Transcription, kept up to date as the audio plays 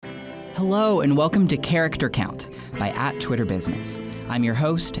Hello and welcome to Character Count by @TwitterBusiness. I'm your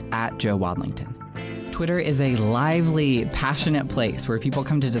host, @Joe Wadlington. Twitter is a lively, passionate place where people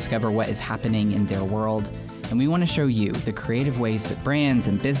come to discover what is happening in their world, and we want to show you the creative ways that brands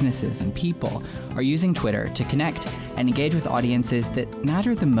and businesses and people are using Twitter to connect and engage with audiences that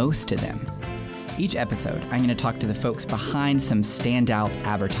matter the most to them. Each episode, I'm going to talk to the folks behind some standout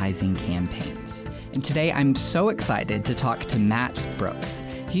advertising campaigns. And today, I'm so excited to talk to Matt Brooks.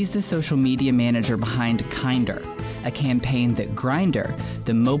 He's the social media manager behind Kinder, a campaign that Grindr,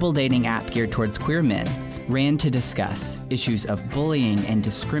 the mobile dating app geared towards queer men, ran to discuss issues of bullying and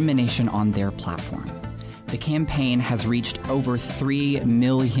discrimination on their platform. The campaign has reached over 3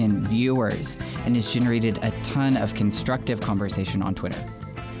 million viewers and has generated a ton of constructive conversation on Twitter.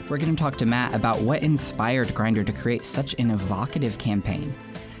 We're going to talk to Matt about what inspired Grindr to create such an evocative campaign,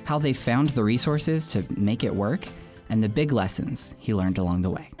 how they found the resources to make it work, and the big lessons he learned along the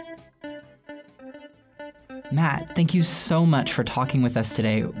way. Matt, thank you so much for talking with us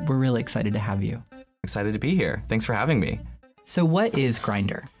today. We're really excited to have you. Excited to be here. Thanks for having me. So what is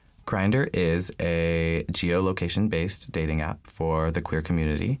Grindr? Grindr is a geolocation-based dating app for the queer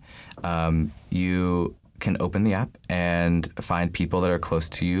community. You can open the app and find people that are close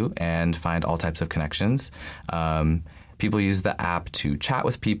to you and find all types of connections. People use the app to chat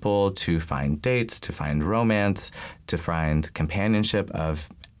with people, to find dates, to find romance, to find companionship of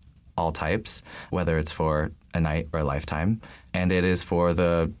all types, whether it's for a night or a lifetime. And it is for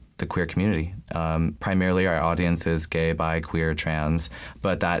the queer community. Primarily our audience is gay, bi, queer, trans,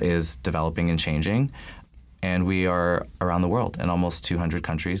 but that is developing and changing. And we are around the world in almost 200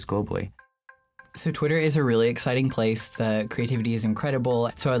 countries globally. So Twitter is a really exciting place. The creativity is incredible.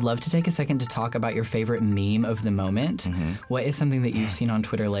 So I'd love to take a second to talk about your favorite meme of the moment. Mm-hmm. What is something that you've seen on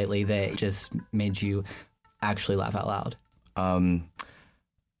Twitter lately that just made you actually laugh out loud?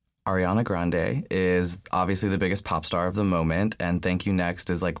 Ariana Grande is obviously the biggest pop star of the moment, and Thank You Next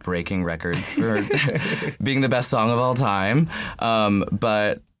is like breaking records for being the best song of all time.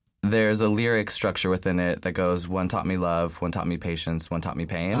 But there's a lyric structure within it that goes, one taught me love, one taught me patience, one taught me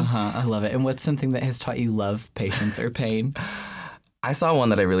pain. I love it. And what's something that has taught you love, patience, or pain? I saw one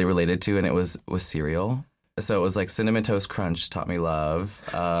that I really related to, and it was cereal. So it was like Cinnamon Toast Crunch taught me love.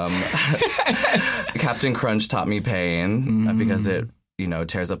 Captain Crunch taught me pain because it,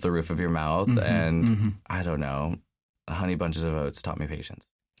 tears up the roof of your mouth. I don't know, Honey Bunches of Oats taught me patience.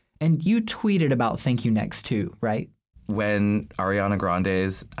 And you tweeted about Thank You Next too, right? When Ariana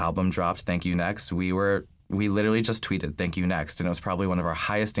Grande's album dropped, Thank You Next, we literally just tweeted Thank You Next, and it was probably one of our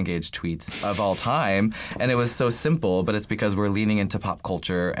highest engaged tweets of all time. And it was so simple, but it's because we're leaning into pop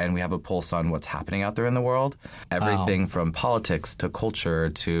culture and we have a pulse on what's happening out there in the world. Everything from politics to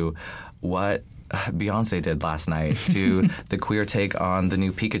culture to what Beyonce did last night to the queer take on the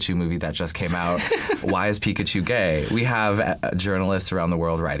new Pikachu movie that just came out. Why is Pikachu gay? We have journalists around the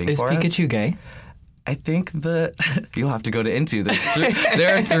world writing for us. Is Pikachu gay? I think you'll have to go to Into.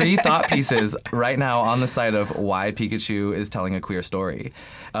 There are 3 thought pieces right now on the site of why Pikachu is telling a queer story.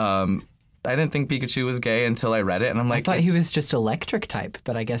 I didn't think Pikachu was gay until I read it, and I'm like, I thought he was just electric type,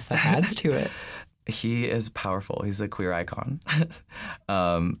 but I guess that adds to it. He is powerful. He's a queer icon.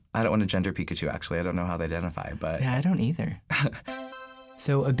 I don't want to gender Pikachu, actually. I don't know how they identify, but... Yeah, I don't either.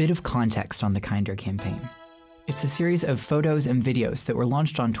 So a bit of context on the Kinder campaign. It's a series of photos and videos that were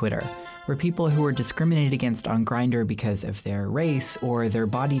launched on Twitter where people who were discriminated against on Grindr because of their race or their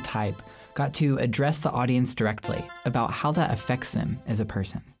body type got to address the audience directly about how that affects them as a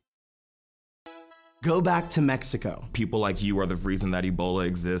person. Go back to Mexico. People like you are the reason that Ebola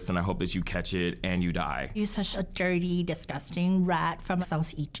exists, and I hope that you catch it and you die. You're such a dirty, disgusting rat from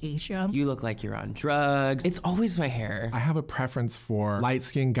Southeast Asia. You look like you're on drugs. It's always my hair. I have a preference for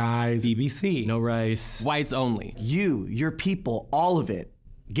light-skinned guys, BBC, no race. Whites only. You, your people, all of it.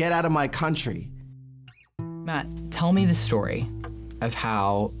 Get out of my country. Matt, tell me the story of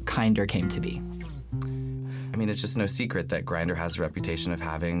how Kinder came to be. I mean, it's just no secret that Grindr has a reputation of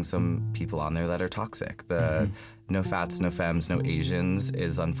having some people on there that are toxic. The no fats, no femmes, no Asians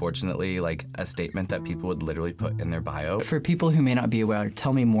is unfortunately like a statement that people would literally put in their bio. For people who may not be aware,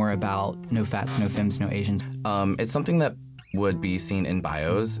 tell me more about no fats, no femmes, no Asians. It's something that would be seen in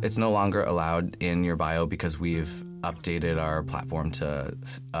bios. It's no longer allowed in your bio because we've updated our platform to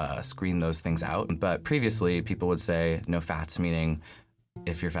screen those things out. But previously, people would say no fats, meaning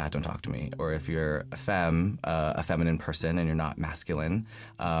if you're fat, don't talk to me. Or if you're a femme, a feminine person, and you're not masculine,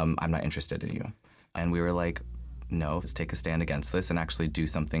 I'm not interested in you. And we were like, no, let's take a stand against this and actually do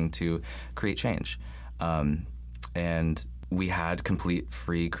something to create change. And we had complete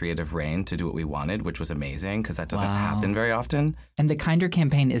free creative reign to do what we wanted, which was amazing because that doesn't Wow. happen very often. And the Kinder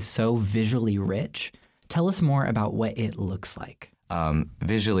campaign is so visually rich. Tell us more about what it looks like.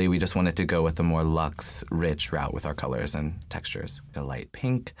 Visually, we just wanted to go with a more luxe, rich route with our colors and textures. A light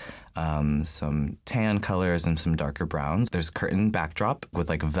pink, some tan colors, and some darker browns. There's curtain backdrop with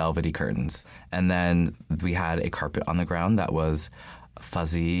like velvety curtains. And then we had a carpet on the ground that was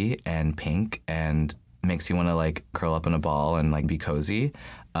fuzzy and pink and makes you want to like curl up in a ball and like be cozy.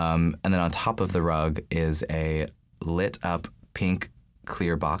 And then on top of the rug is a lit up pink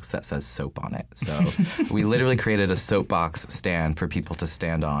clear box that says soap on it. So we literally created a soapbox stand for people to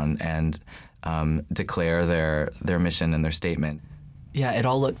stand on and declare their mission and their statement. Yeah, it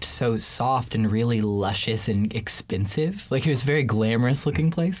all looked so soft and really luscious and expensive. Like it was a very glamorous looking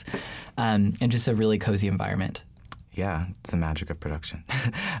place and just a really cozy environment. Yeah, it's the magic of production.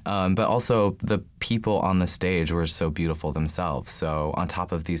 But also the people on the stage were so beautiful themselves. So on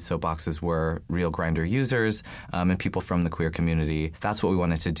top of these soapboxes were real Grindr users and people from the queer community. That's what we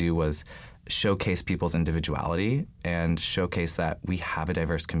wanted to do was showcase people's individuality and showcase that we have a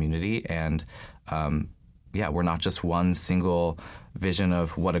diverse community and we're not just one single vision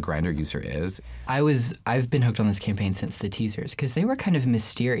of what a Grindr user is. I've been hooked on this campaign since the teasers because they were kind of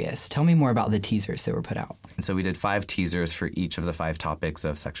mysterious. Tell me more about the teasers that were put out. And so we did 5 teasers for each of the 5 topics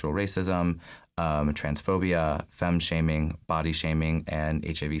of sexual racism, transphobia, femme shaming, body shaming, and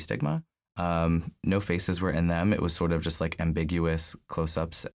HIV stigma. No faces were in them. It was sort of just like ambiguous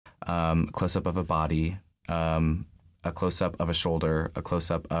close-ups, close-up of a body, a close-up of a shoulder, a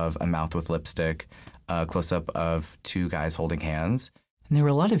close-up of a mouth with lipstick, a close-up of 2 guys holding hands. And there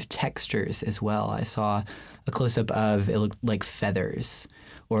were a lot of textures as well. I saw a close-up of, it looked like feathers,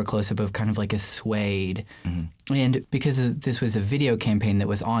 or a close-up of kind of like a suede. Mm-hmm. And because this was a video campaign that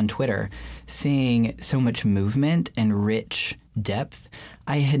was on Twitter, seeing so much movement and rich depth,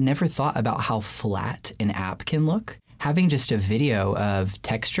 I had never thought about how flat an app can look. Having just a video of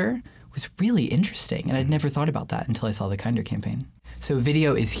texture was really interesting, and I'd never thought about that until I saw the Kinder campaign. So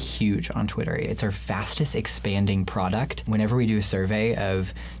video is huge on Twitter. It's our fastest expanding product. Whenever we do a survey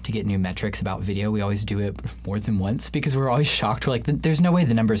to get new metrics about video, we always do it more than once because we're always shocked. We're like, there's no way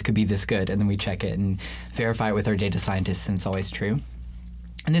the numbers could be this good. And then we check it and verify it with our data scientists, and it's always true.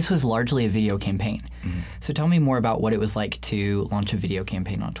 And this was largely a video campaign. Mm-hmm. So tell me more about what it was like to launch a video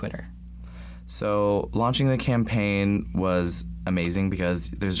campaign on Twitter. So launching the campaign was amazing because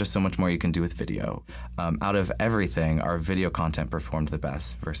there's just so much more you can do with video. Out of everything, our video content performed the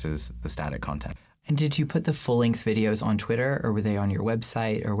best versus the static content. And did you put the full-length videos on Twitter, or were they on your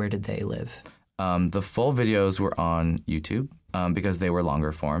website, or where did they live? The full videos were on YouTube because they were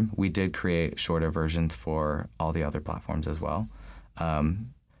longer form. We did create shorter versions for all the other platforms as well.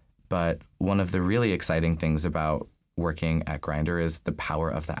 But one of the really exciting things about working at Grindr is the power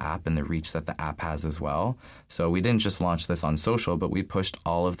of the app and the reach that the app has as well. So we didn't just launch this on social, but we pushed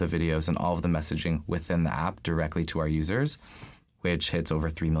all of the videos and all of the messaging within the app directly to our users, which hits over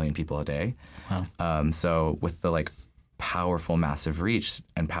 3 million people a day. Wow. So with the powerful, massive reach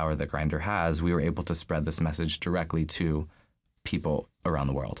and power that Grindr has, we were able to spread this message directly to people around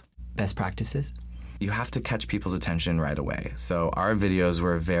the world. Best practices? You have to catch people's attention right away. So our videos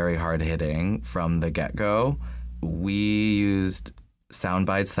were very hard-hitting from the get-go. We used sound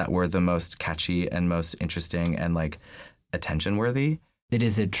bites that were the most catchy and most interesting and attention-worthy. It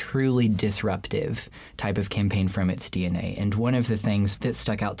is a truly disruptive type of campaign from its DNA. And one of the things that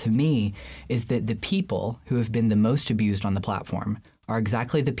stuck out to me is that the people who have been the most abused on the platform are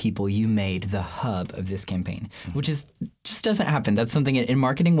exactly the people you made the hub of this campaign, which just doesn't happen. That's something in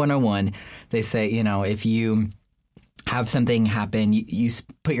Marketing 101, they say, if you have something happen, you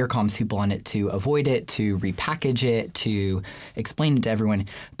put your comms people on it to avoid it, to repackage it, to explain it to everyone,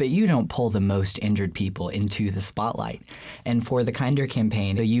 but you don't pull the most injured people into the spotlight. And for the Kinder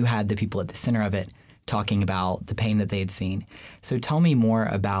campaign, you had the people at the center of it talking about the pain that they had seen. So tell me more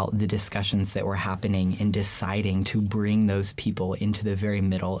about the discussions that were happening in deciding to bring those people into the very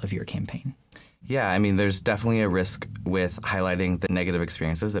middle of your campaign. Yeah, there's definitely a risk with highlighting the negative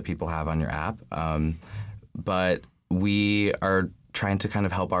experiences that people have on your app, but we are trying to kind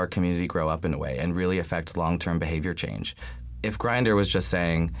of help our community grow up in a way and really affect long-term behavior change. If Grindr was just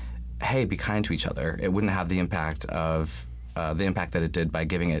saying, hey, be kind to each other, it wouldn't have the impact that it did by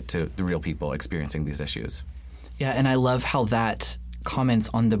giving it to the real people experiencing these issues. Yeah, and I love how that comments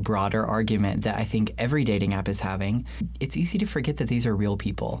on the broader argument that I think every dating app is having. It's easy to forget that these are real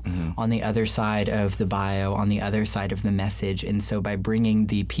people on the other side of the bio, on the other side of the message. And so by bringing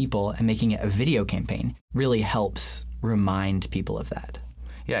the people and making it a video campaign really helps remind people of that.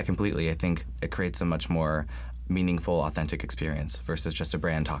 Yeah, completely. I think it creates a much more meaningful, authentic experience versus just a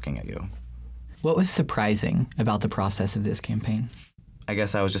brand talking at you. What was surprising about the process of this campaign? I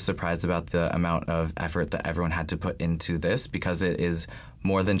guess I was just surprised about the amount of effort that everyone had to put into this, because it is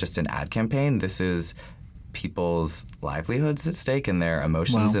more than just an ad campaign. This is people's livelihoods at stake and their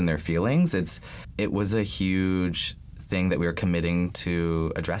emotions and their feelings. It was a huge thing that we were committing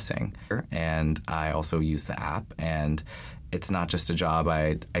to addressing. And I also use the app, and it's not just a job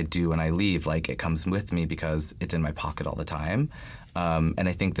I do when I leave. Like, it comes with me because it's in my pocket all the time. And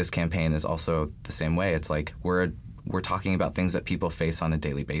I think this campaign is also the same way. It's like we're talking about things that people face on a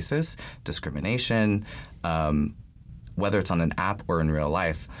daily basis, discrimination, whether it's on an app or in real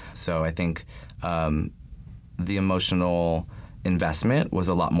life. So I think the emotional investment was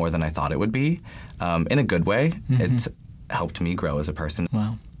a lot more than I thought it would be, in a good way. Mm-hmm. It helped me grow as a person.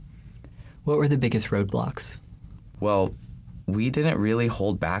 Wow. What were the biggest roadblocks? Well, we didn't really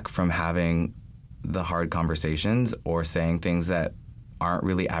hold back from having the hard conversations or saying things that aren't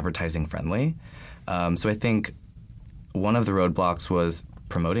really advertising friendly. So I think one of the roadblocks was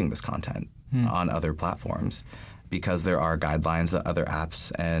promoting this content on other platforms, because there are guidelines that other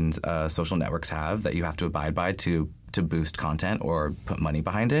apps and social networks have that you have to abide by to boost content or put money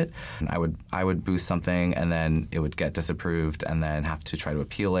behind it. And I would boost something, and then it would get disapproved, and then have to try to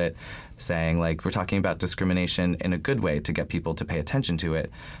appeal it, saying, like, we're talking about discrimination in a good way to get people to pay attention to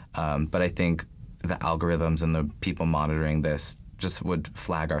it. But I think the algorithms and the people monitoring this just would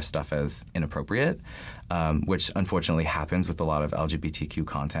flag our stuff as inappropriate, which unfortunately happens with a lot of LGBTQ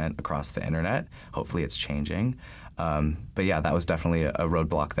content across the internet. Hopefully it's changing. But yeah, that was definitely a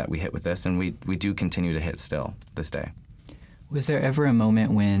roadblock that we hit with this, and we do continue to hit still this day. Was there ever a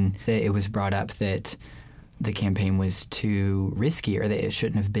moment when it was brought up that the campaign was too risky, or that it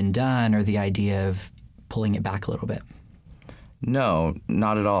shouldn't have been done, or the idea of pulling it back a little bit? No,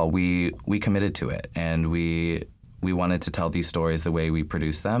 not at all. We committed to it, and we wanted to tell these stories the way we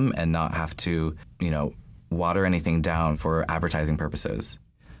produce them and not have to, water anything down for advertising purposes.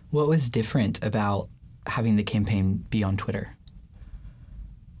 What was different about having the campaign be on Twitter?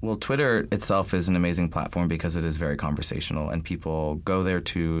 Well, Twitter itself is an amazing platform because it is very conversational, and people go there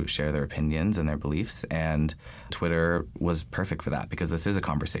to share their opinions and their beliefs, and Twitter was perfect for that because this is a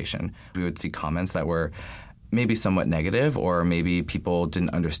conversation. We would see comments that were maybe somewhat negative, or maybe people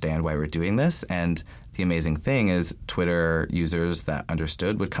didn't understand why we're doing this, and the amazing thing is Twitter users that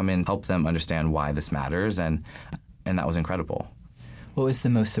understood would come in, help them understand why this matters, and that was incredible. What was the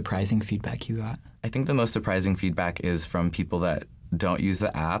most surprising feedback you got? I think the most surprising feedback is from people that don't use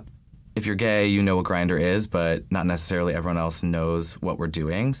the app. If you're gay, you know what Grindr is, but not necessarily everyone else knows what we're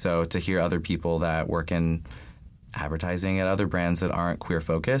doing. So to hear other people that work in advertising at other brands that aren't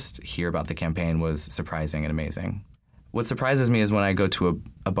queer-focused hear about the campaign was surprising and amazing. What surprises me is when I go to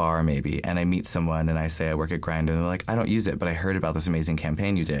a bar maybe and I meet someone and I say I work at Grindr, and they're like, I don't use it, but I heard about this amazing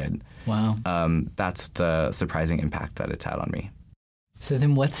campaign you did. Wow. That's the surprising impact that it's had on me. So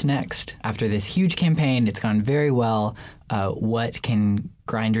then what's next? After this huge campaign, it's gone very well. What can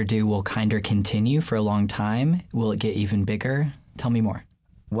Grindr do? Will Grindr continue for a long time? Will it get even bigger? Tell me more.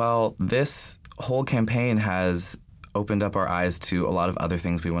 Well, this whole campaign has opened up our eyes to a lot of other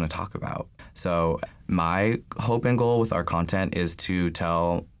things we want to talk about. So my hope and goal with our content is to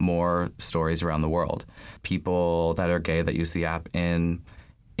tell more stories around the world. People that are gay that use the app in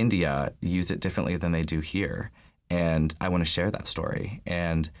India use it differently than they do here. And I want to share that story.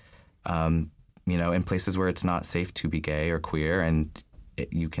 And, in places where it's not safe to be gay or queer and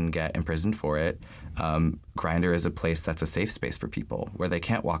you can get imprisoned for it, Grindr is a place that's a safe space for people where they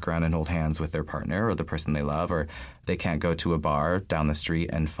can't walk around and hold hands with their partner or the person they love, or they can't go to a bar down the street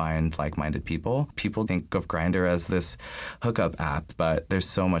and find like-minded people. People think of Grindr as this hookup app, but there's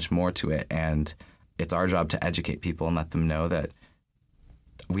so much more to it. And it's our job to educate people and let them know that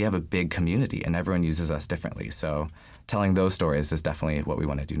we have a big community and everyone uses us differently. So telling those stories is definitely what we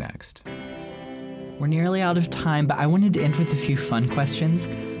want to do next. We're nearly out of time, but I wanted to end with a few fun questions.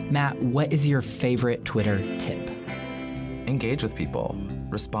 Matt, what is your favorite Twitter tip? Engage with people.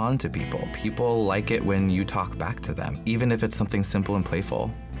 Respond to people. People like it when you talk back to them, even if it's something simple and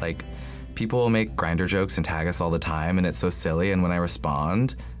playful. Like, people will make Grindr jokes and tag us all the time, and it's so silly, and when I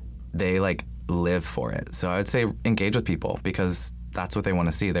respond, they, live for it. So I would say engage with people because that's what they want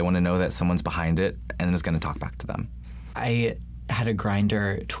to see. They want to know that someone's behind it and is going to talk back to them. I had a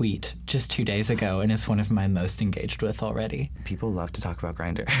Grindr tweet just 2 days ago, and it's one of my most engaged with already. People love to talk about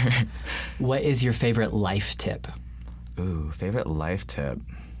Grindr. What is your favorite life tip? Ooh, favorite life tip.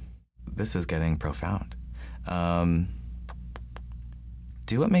 This is getting profound.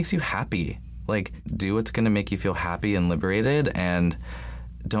 Do what makes you happy. Do what's going to make you feel happy and liberated, and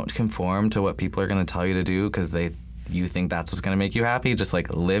don't conform to what people are going to tell you to do because you think that's what's going to make you happy. Just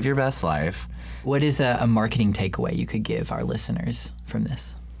like live your best life. What is a marketing takeaway you could give our listeners from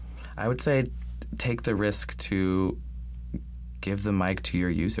this? I would say take the risk to give the mic to your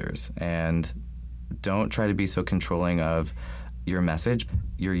users and don't try to be so controlling of your message.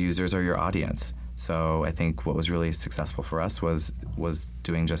 Your users are your audience. So I think what was really successful for us was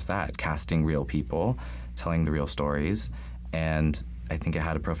doing just that, casting real people, telling the real stories. And I think it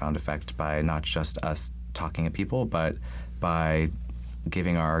had a profound effect by not just us talking at people, but by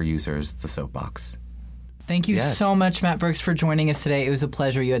giving our users the soapbox. Thank you Yes. so much, Matt Brooks, for joining us today. It was a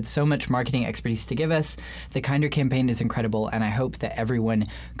pleasure. You had so much marketing expertise to give us. The Kinder campaign is incredible, and I hope that everyone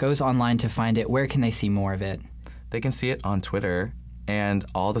goes online to find it. Where can they see more of it? They can see it on Twitter and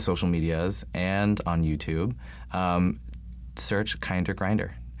all the social medias and on YouTube. Search Kinder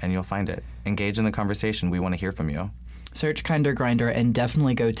Grinder, and you'll find it. Engage in the conversation. We want to hear from you. Search Kinder Grinder, and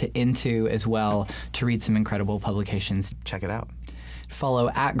definitely go to Into as well to read some incredible publications. Check it out.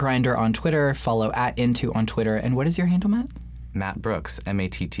 Follow @Grinder on Twitter, follow @Into on Twitter. And what is your handle, Matt? Matt Brooks,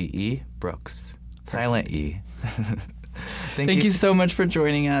 Matte Brooks. Silent E. Thank you so much for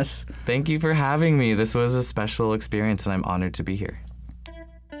joining us. Thank you for having me. This was a special experience, and I'm honored to be here.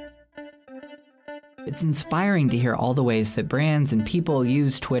 It's inspiring to hear all the ways that brands and people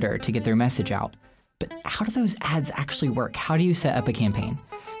use Twitter to get their message out. But how do those ads actually work? How do you set up a campaign?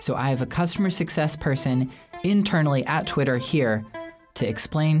 So I have a customer success person internally at Twitter here to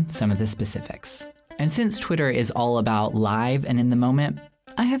explain some of the specifics. And since Twitter is all about live and in the moment,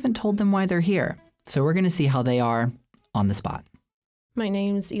 I haven't told them why they're here. So we're going to see how they are on the spot. My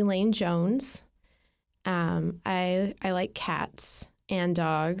name's Elaine Jones. I like cats and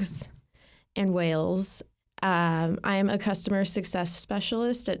dogs and whales. I am a customer success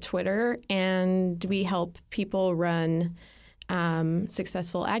specialist at Twitter, and we help people run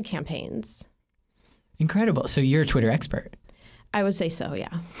successful ad campaigns. Incredible. So you're a Twitter expert. I would say so, yeah.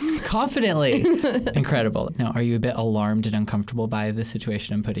 Confidently. Incredible. Now, are you a bit alarmed and uncomfortable by the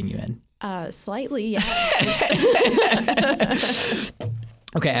situation I'm putting you in? Slightly, yeah.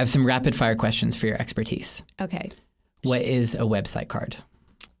 Okay, I have some rapid fire questions for your expertise. Okay. What is a website card?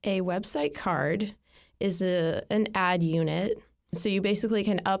 A website card is an ad unit. So you basically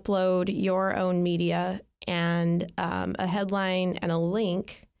can upload your own media and a headline and a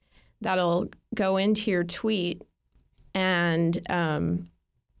link that'll go into your tweet, and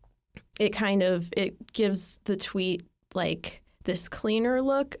it gives the tweet like this cleaner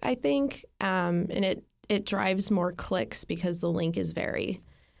look, I think, and it drives more clicks because the link is very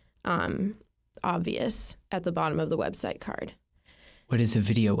obvious at the bottom of the website card. What is a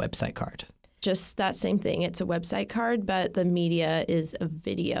video website card? Just that same thing. It's a website card, but the media is a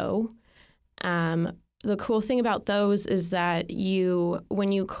video. The cool thing about those is that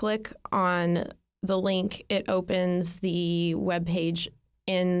when you click on the link, it opens the web page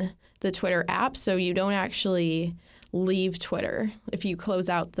in the Twitter app, so you don't actually leave Twitter. If you close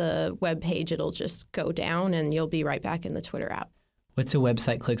out the web page, it'll just go down and you'll be right back in the Twitter app. What's a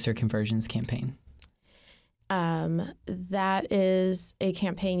website clicks or conversions campaign? That is a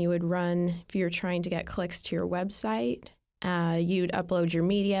campaign you would run if you're trying to get clicks to your website. You'd upload your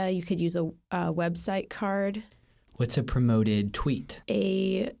media. You could use a website card. What's a promoted tweet?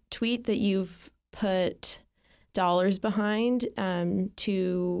 A tweet that you've put dollars behind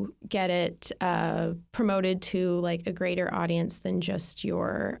to get it promoted to like a greater audience than just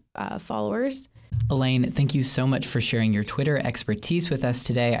your followers. Elaine, thank you so much for sharing your Twitter expertise with us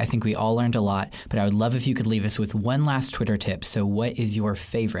today. I think we all learned a lot, but I would love if you could leave us with one last Twitter tip. So what is your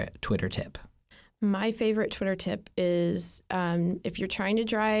favorite Twitter tip? My favorite Twitter tip is if you're trying to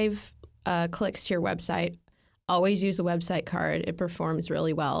drive clicks to your website, always use a website card. It performs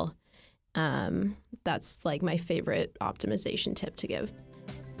really well. That's like my favorite optimization tip to give.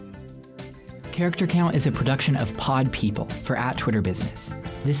 Character Count is a production of Pod People for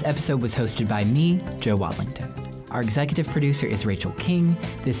 @TwitterBusiness. This episode was hosted by me, Joe Wadlington. Our executive producer is Rachel King.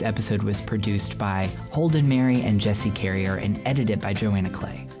 This episode was produced by Holden Mary and Jesse Carrier and edited by Joanna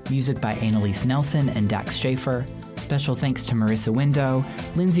Clay. Music by Annalise Nelson and Dax Schaefer. Special thanks to Marissa Window,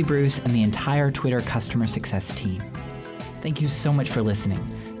 Lindsay Bruce, and the entire Twitter customer success team. Thank you so much for listening.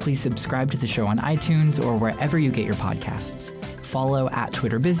 Please subscribe to the show on iTunes or wherever you get your podcasts. Follow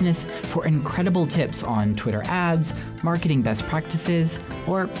 @TwitterBusiness for incredible tips on Twitter ads, marketing best practices,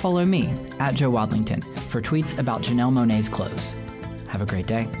 or follow me @Joe Wadlington for tweets about Janelle Monáe's clothes. Have a great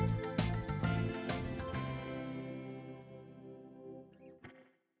day.